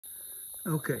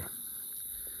Okay,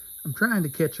 I'm trying to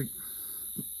catch a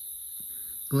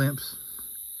glimpse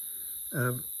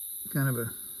of kind of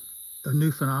a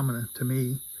new phenomena to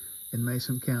me in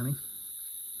Mason County.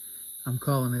 I'm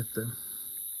calling it the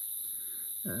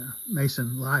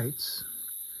Mason Lights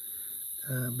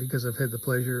because I've had the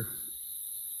pleasure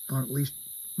on at least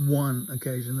one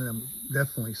occasion that I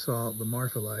definitely saw the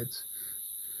Marfa Lights.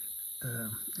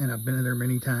 And I've been in there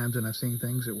many times and I've seen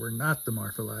things that were not the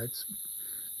Marfa Lights.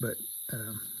 But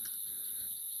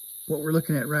what we're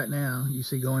looking at right now, you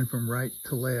see going from right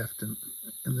to left in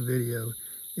the video,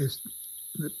 is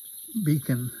the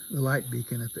beacon, the light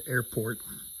beacon at the airport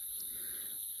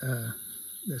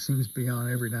that seems to be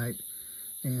on every night.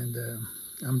 And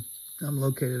I'm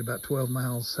located about 12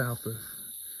 miles south of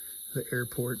the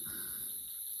airport.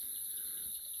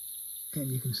 And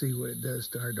you can see what it does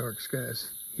to our dark skies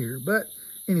here. But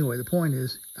anyway, the point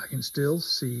is I can still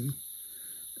see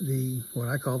what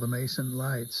I call the Mason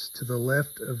Lights to the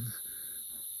left of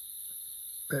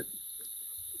that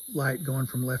light going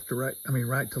from left to right, I mean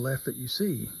right to left that you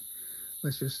see.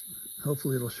 Let's just,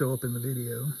 hopefully it'll show up in the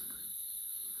video.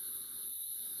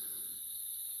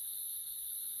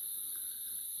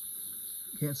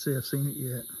 Can't say I've seen it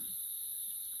yet.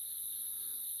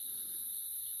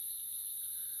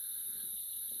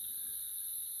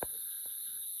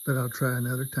 But I'll try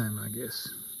another time, I guess.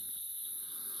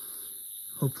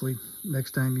 Hopefully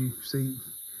next time you see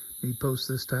me post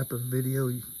this type of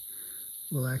video,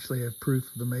 we'll actually have proof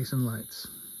of the Mason Lights.